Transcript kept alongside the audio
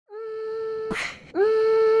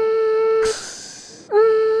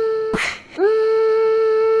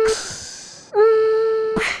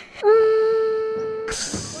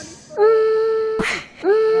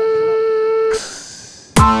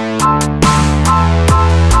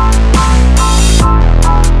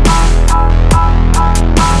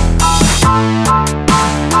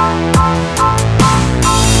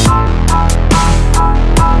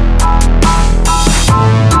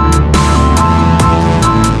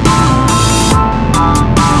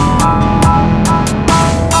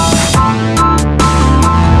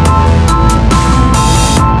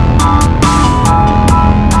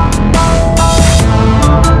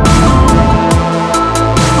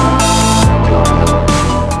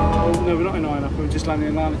landing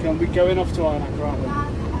in Lanarkshire. We're going off to Aiya Napa, aren't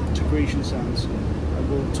we? To Grecian Sands. And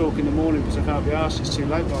we'll talk in the morning because I can't be arsed, it's too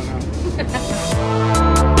late by now.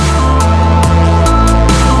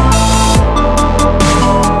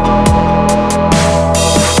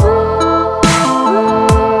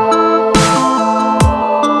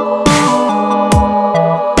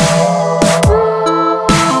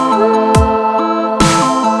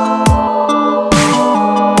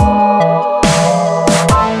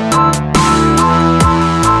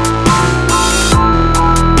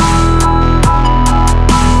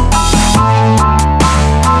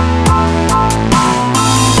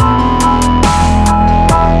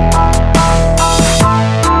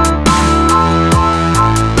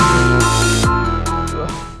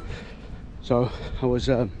 So I was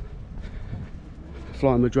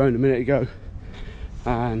flying my drone a minute ago,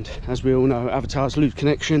 and as we all know, avatars lose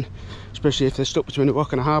connection, especially if they're stuck between a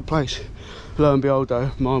rock and a hard place. Lo and behold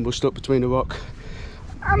though, mine was stuck between a rock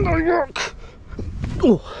and a rock.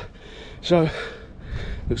 Oh. So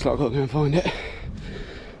looks like I've got to go and find it.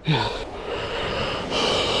 Yeah.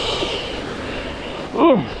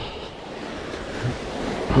 Oh.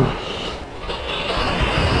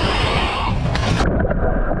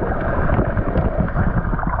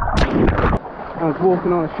 I was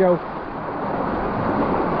walking on a shelf,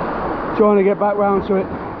 trying to get back round to it,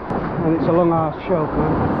 and it's a long ass shelf,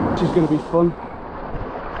 man, which is going to be fun.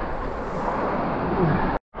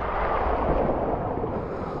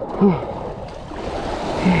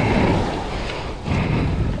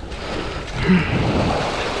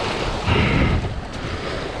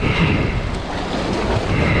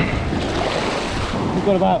 We've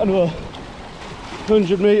got about another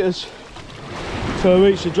 100 metres till I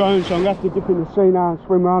reach the drone, so I'm going to have to dip in the sea now and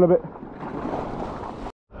swim around a bit.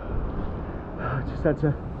 I just had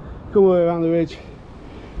to come all the way around the ridge,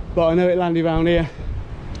 but I know it landed around here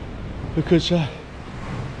because I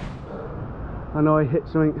know I hit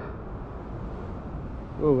something.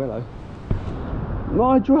 Oh, hello.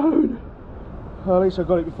 My drone! Well, at least I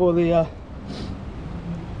got it before the oh,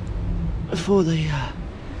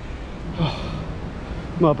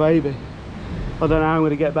 my baby. I don't know how I'm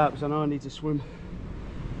going to get back because I know I need to swim.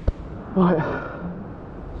 Right,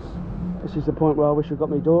 this is the point where I wish I got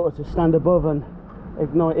my daughter to stand above and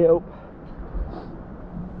ignite it up.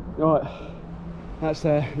 Right, that's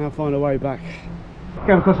there, now find a way back.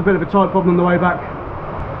 Came across a bit of a tight problem on the way back,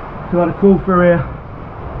 so I had a call through here.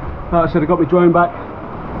 Like I said, I got my drone back,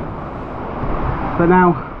 but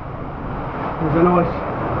now there's a nice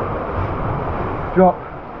drop,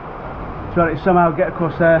 trying to somehow get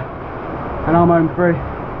across there, and I'm home free.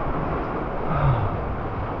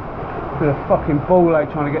 Been a fucking ball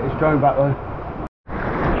ache trying to get this drone back though.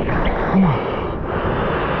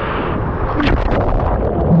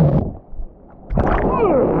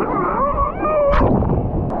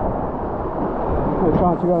 No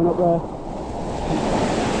chance of going up there.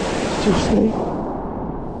 It's too steep.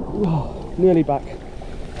 Oh, nearly back.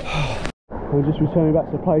 We're just returning back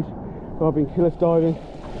to the place where I've been cliff diving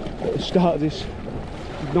at the start of this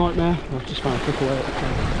nightmare. I've just found a quicker way up, so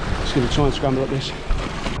I'm just going to try and scramble up this.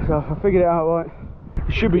 So I figured it out right.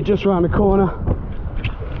 It should be just around the corner.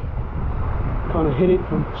 Kind of hit it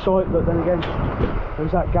from sight, but then again,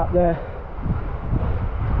 there's that gap there.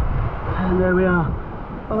 And there we are.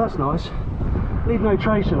 Oh, that's nice. Leave no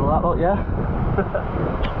trace and all that lot, yeah?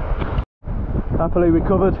 Happily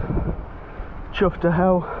recovered. Chuffed to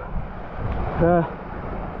hell.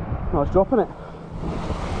 Nice dropping it.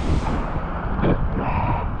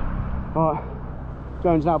 Right,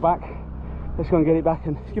 drone's now back. Let's go and get it back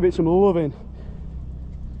and give it some loving.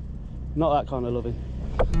 Not that kind of loving.